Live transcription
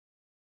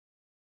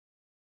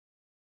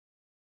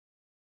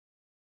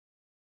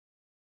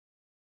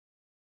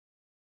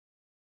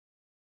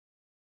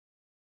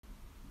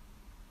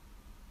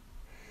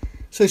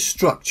So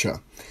structure.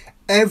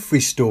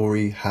 Every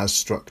story has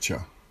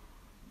structure.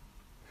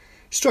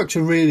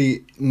 Structure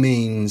really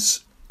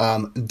means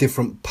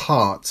different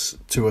parts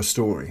to a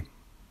story.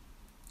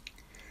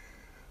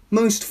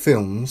 Most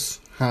films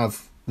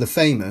have the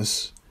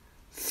famous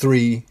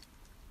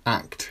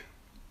 3-act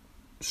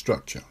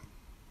structure.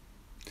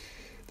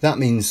 That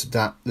means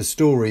that the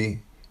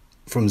story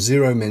from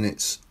 0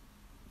 minutes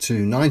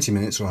to 90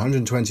 minutes or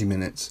 120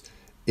 minutes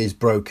is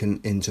broken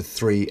into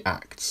 3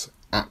 acts.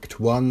 Act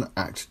 1,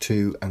 Act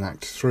 2 and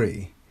Act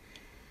 3.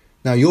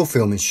 Now your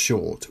film is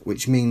short,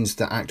 which means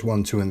that Act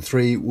 1, 2 and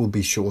 3 will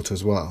be short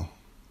as well.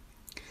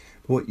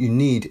 But what you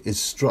need is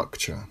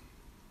structure.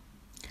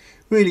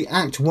 Really,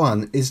 Act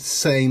 1 is the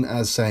same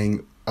as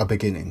saying a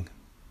beginning.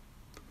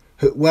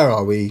 Where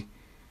are we?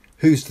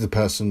 Who's the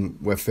person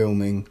we're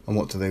filming and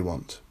what do they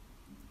want?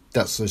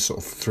 That's the sort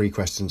of 3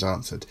 questions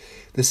answered.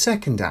 The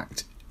second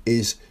act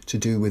is to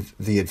do with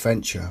the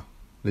adventure,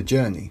 the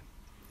journey.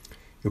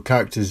 Your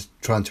character's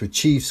trying to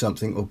achieve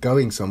something or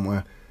going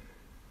somewhere,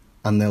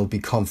 and there'll be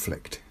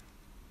conflict.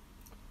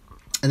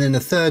 And then the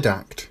third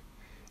act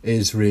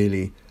is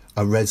really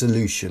a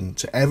resolution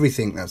to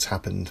everything that's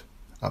happened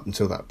up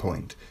until that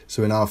point.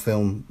 So in our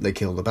film, they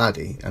kill the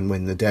baddie and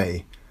win the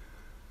day.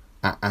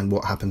 And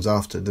what happens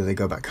after? Do they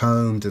go back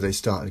home? Do they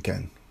start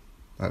again?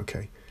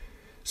 Okay.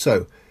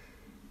 So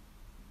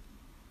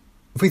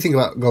if we think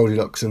about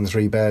Goldilocks and the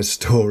Three Bears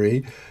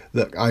story,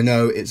 look, I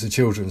know it's a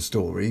children's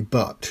story,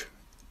 but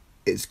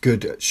it's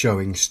good at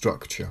showing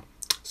structure.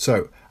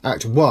 So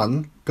Act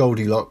 1,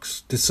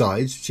 Goldilocks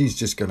decides she's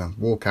just going to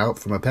walk out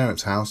from her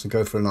parents' house and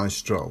go for a nice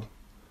stroll.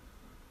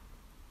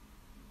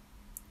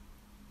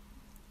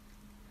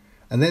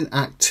 And then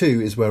Act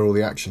 2 is where all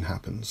the action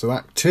happens. So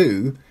Act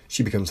 2,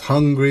 she becomes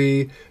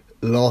hungry,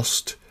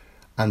 lost,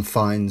 and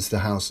finds the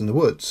house in the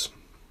woods.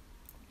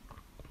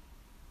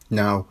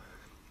 Now,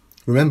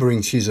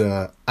 remembering she's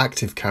an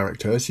active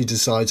character, she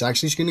decides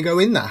actually she's going to go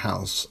in that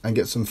house and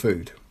get some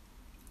food.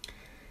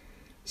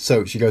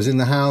 So she goes in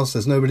the house,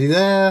 there's nobody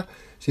there.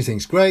 She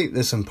thinks, great,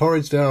 there's some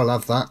porridge there, I'll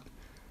have that.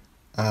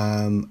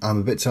 I'm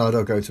a bit tired,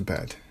 I'll go to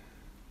bed.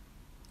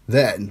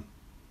 Then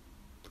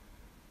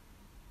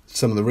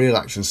some of the real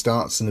action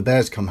starts and the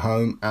bears come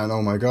home and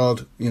oh my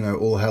god,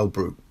 all hell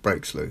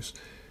breaks loose.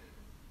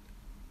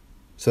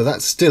 So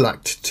that's still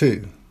Act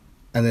 2.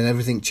 And then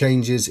everything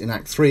changes in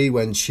Act 3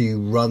 when she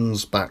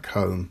runs back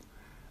home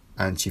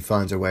and she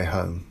finds her way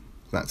home.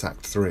 That's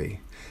Act 3.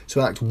 So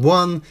Act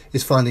 1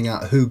 is finding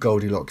out who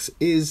Goldilocks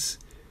is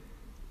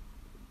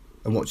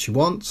and what she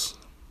wants.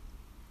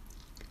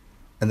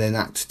 And then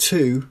Act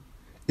 2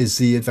 is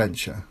the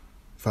adventure.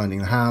 Finding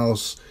the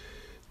house,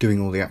 doing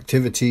all the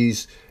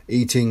activities,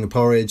 eating the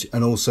porridge,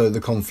 and also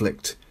the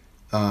conflict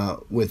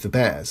with the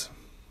bears.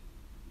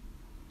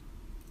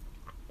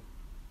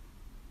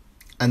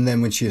 And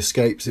then when she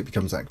escapes, it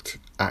becomes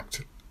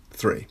Act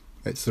 3.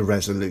 It's the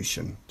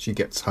resolution. She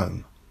gets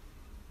home.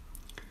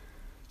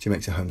 She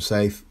makes it home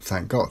safe,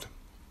 thank God.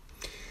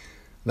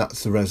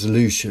 That's the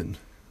resolution.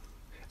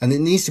 And it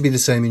needs to be the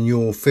same in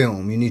your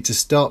film. You need to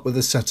start with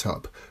a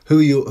setup. Who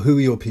are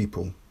your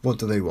people? What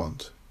do they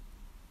want?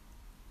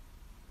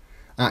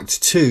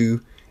 Act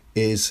 2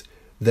 is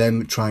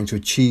them trying to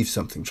achieve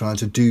something, trying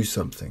to do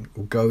something,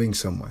 or going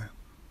somewhere.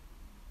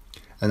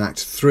 And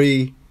Act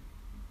 3,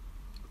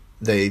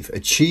 they've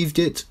achieved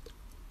it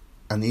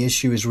and the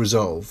issue is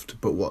resolved,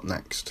 but what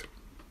next?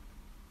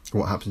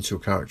 What happens to your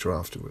character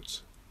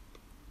afterwards?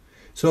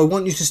 So I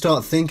want you to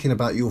start thinking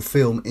about your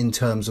film in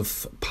terms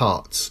of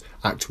parts.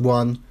 Act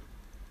 1,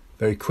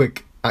 very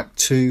quick. Act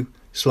 2,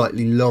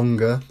 slightly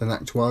longer than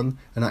Act 1.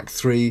 And Act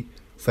 3,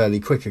 fairly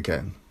quick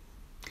again.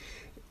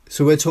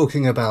 So we're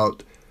talking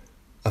about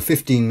a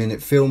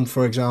 15-minute film,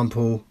 for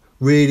example,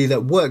 really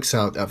that works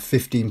out at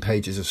 15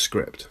 pages of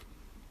script.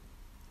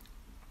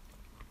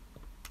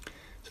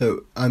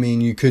 So,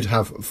 you could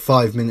have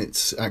 5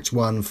 minutes Act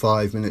 1,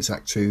 5 minutes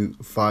Act 2,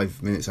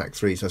 5 minutes Act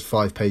 3, so that's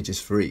 5 pages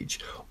for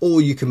each.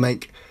 Or you can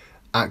make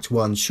Act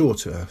 1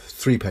 shorter,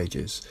 3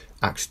 pages.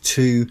 Act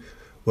 2,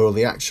 where all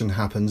the action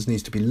happens,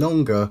 needs to be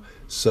longer,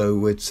 so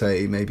we'd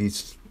say maybe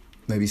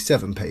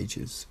 7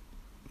 pages.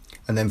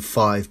 And then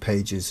 5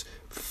 pages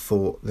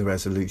for the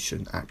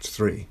resolution, Act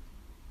 3.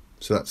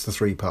 So that's the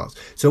 3 parts.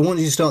 So I want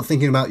you to start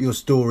thinking about your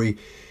story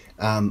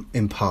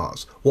in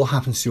parts. What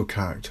happens to your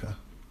character?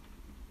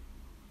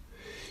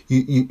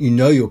 You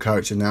know your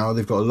character now,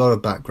 they've got a lot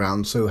of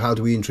background, so how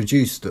do we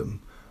introduce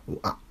them?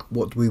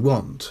 What do we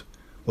want?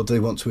 What do they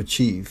want to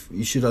achieve?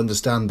 You should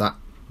understand that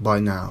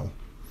by now.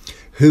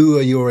 Who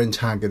are your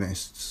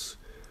antagonists?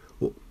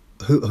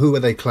 Who are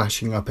they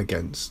clashing up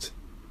against?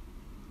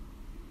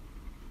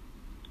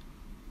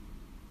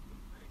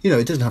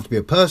 It doesn't have to be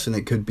a person,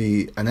 it could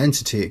be an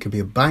entity, it could be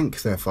a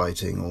bank they're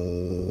fighting,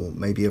 or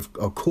maybe a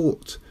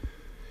court.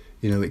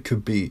 It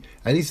could be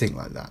anything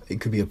like that.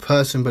 It could be a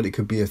person, but it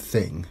could be a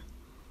thing.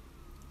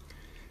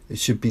 It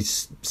should be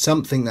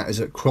something that is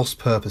at cross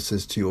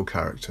purposes to your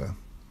character.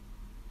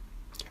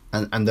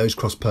 And those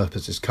cross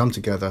purposes come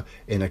together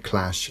in a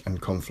clash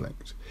and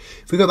conflict.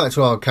 If we go back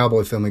to our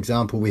cowboy film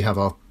example, we have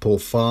our poor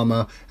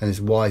farmer and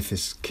his wife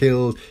is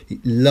killed. He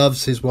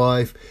loves his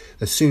wife.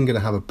 They're soon going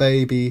to have a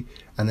baby,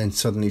 and then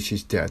suddenly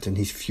she's dead, and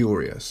he's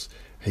furious.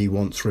 He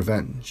wants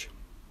revenge.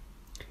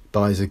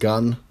 Buys a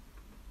gun.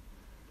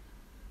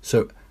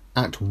 So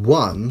Act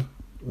 1,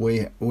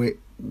 we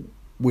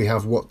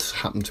have what's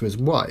happened to his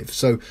wife.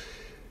 So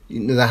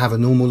they have a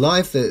normal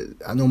life,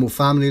 a normal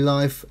family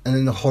life, and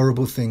then the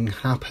horrible thing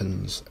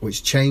happens,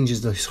 which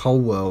changes this whole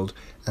world,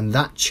 and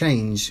that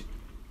change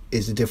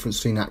is the difference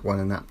between Act 1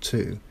 and Act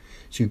 2.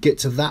 So you get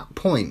to that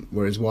point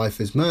where his wife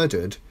is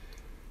murdered,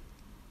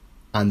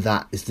 and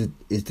that is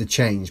the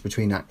change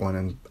between Act 1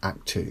 and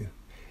Act 2.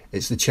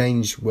 It's the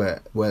change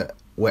where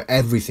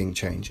everything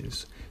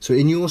changes. So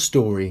in your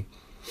story,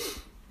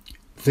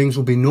 things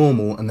will be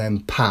normal, and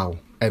then pow,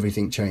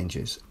 everything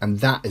changes. And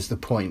that is the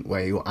point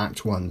where your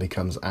Act 1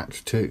 becomes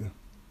Act 2.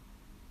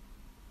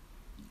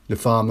 The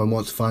farmer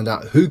wants to find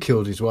out who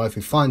killed his wife.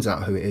 He finds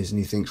out who it is, and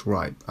he thinks,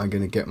 right, I'm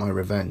going to get my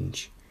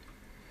revenge.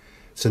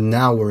 So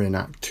now we're in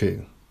Act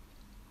 2.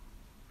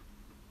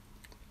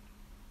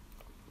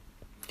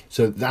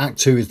 So the Act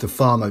 2 is the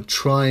farmer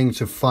trying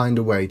to find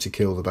a way to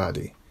kill the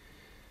baddie.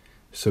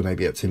 So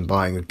maybe it's him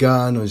buying a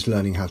gun, or he's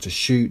learning how to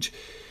shoot.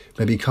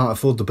 Maybe he can't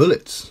afford the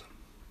bullets.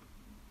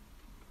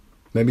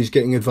 Maybe he's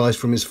getting advice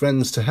from his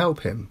friends to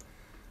help him.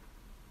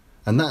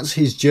 And that's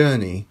his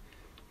journey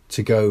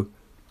to go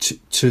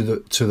to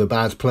the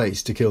bad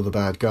place, to kill the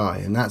bad guy.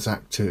 And that's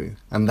Act 2.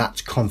 And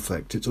that's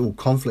conflict. It's all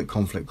conflict,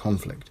 conflict,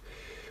 conflict.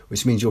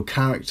 Which means your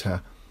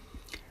character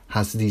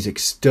has these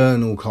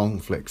external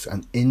conflicts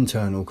and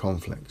internal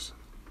conflicts.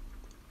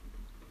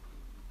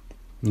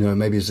 You know,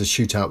 maybe it's a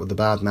shootout with the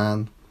bad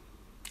man,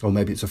 or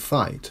maybe it's a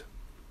fight.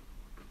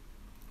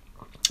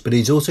 But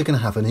he's also going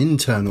to have an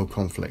internal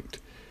conflict.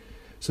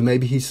 So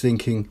maybe he's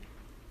thinking,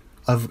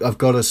 I've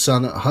got a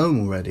son at home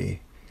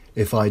already.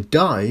 If I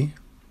die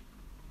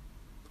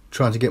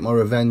trying to get my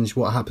revenge,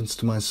 what happens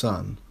to my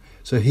son?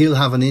 So he'll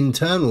have an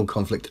internal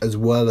conflict as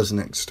well as an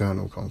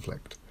external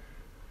conflict.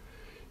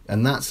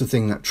 And that's the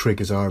thing that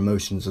triggers our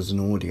emotions as an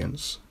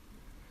audience.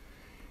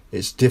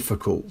 It's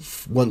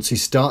difficult. Once he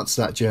starts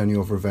that journey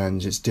of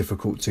revenge, it's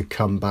difficult to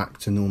come back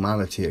to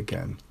normality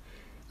again.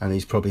 And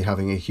he's probably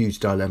having a huge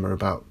dilemma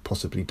about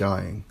possibly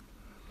dying.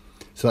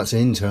 So that's an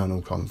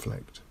internal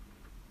conflict.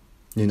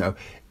 You know,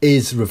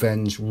 is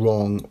revenge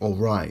wrong or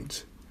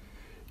right?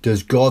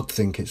 Does God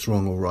think it's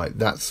wrong or right?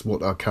 That's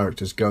what our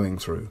character's going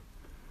through.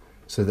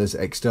 So there's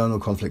external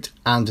conflict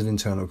and an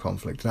internal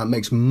conflict. That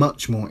makes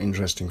much more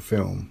interesting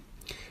film.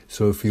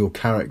 So for your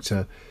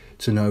character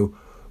to know,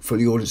 for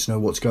the audience to know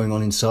what's going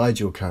on inside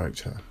your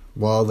character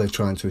while they're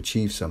trying to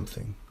achieve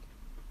something.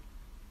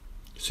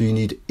 So you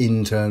need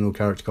internal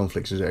character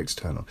conflicts as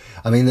external.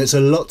 I mean, there's a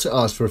lot to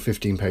ask for a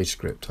 15-page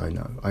script, I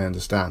know, I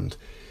understand.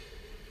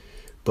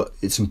 But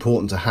it's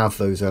important to have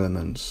those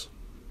elements.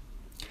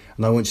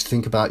 And I want you to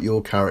think about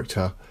your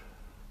character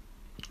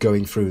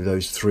going through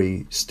those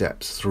 3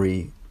 steps,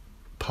 3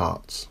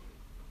 parts.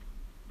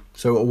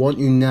 So I want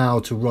you now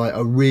to write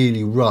a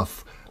really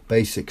rough,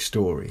 basic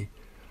story,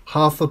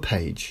 half a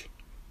page.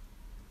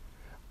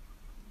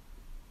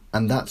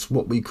 And that's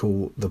what we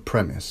call the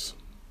premise.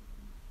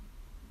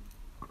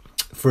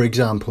 For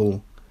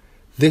example,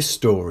 this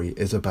story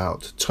is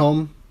about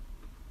Tom,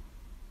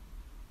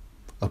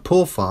 a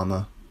poor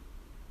farmer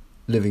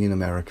living in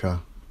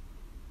America,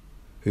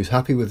 who's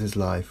happy with his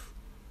life.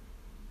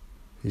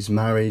 He's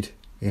married,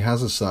 he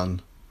has a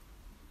son,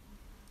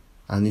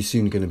 and he's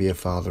soon going to be a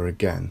father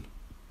again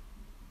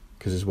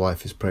because his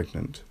wife is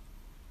pregnant.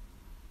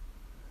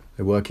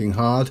 They're working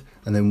hard,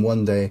 and then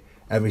one day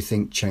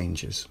everything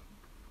changes.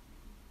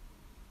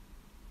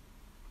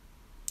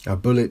 A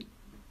bullet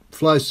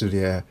flies through the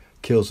air,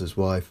 kills his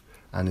wife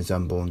and his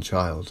unborn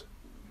child,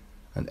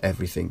 and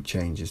everything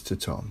changes to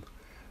Tom.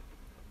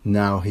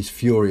 Now he's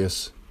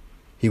furious.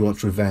 He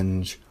wants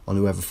revenge on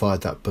whoever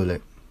fired that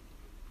bullet.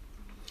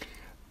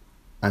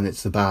 And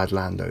it's the bad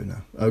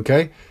landowner.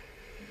 Okay?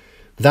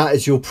 That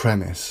is your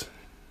premise.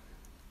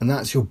 And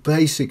that's your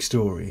basic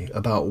story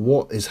about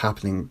what is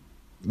happening,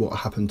 what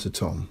happened to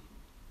Tom.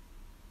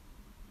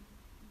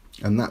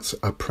 And that's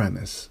a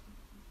premise.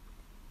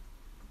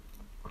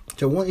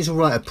 So I want you to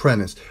write a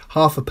premise,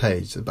 half a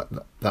page,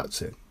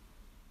 that's it.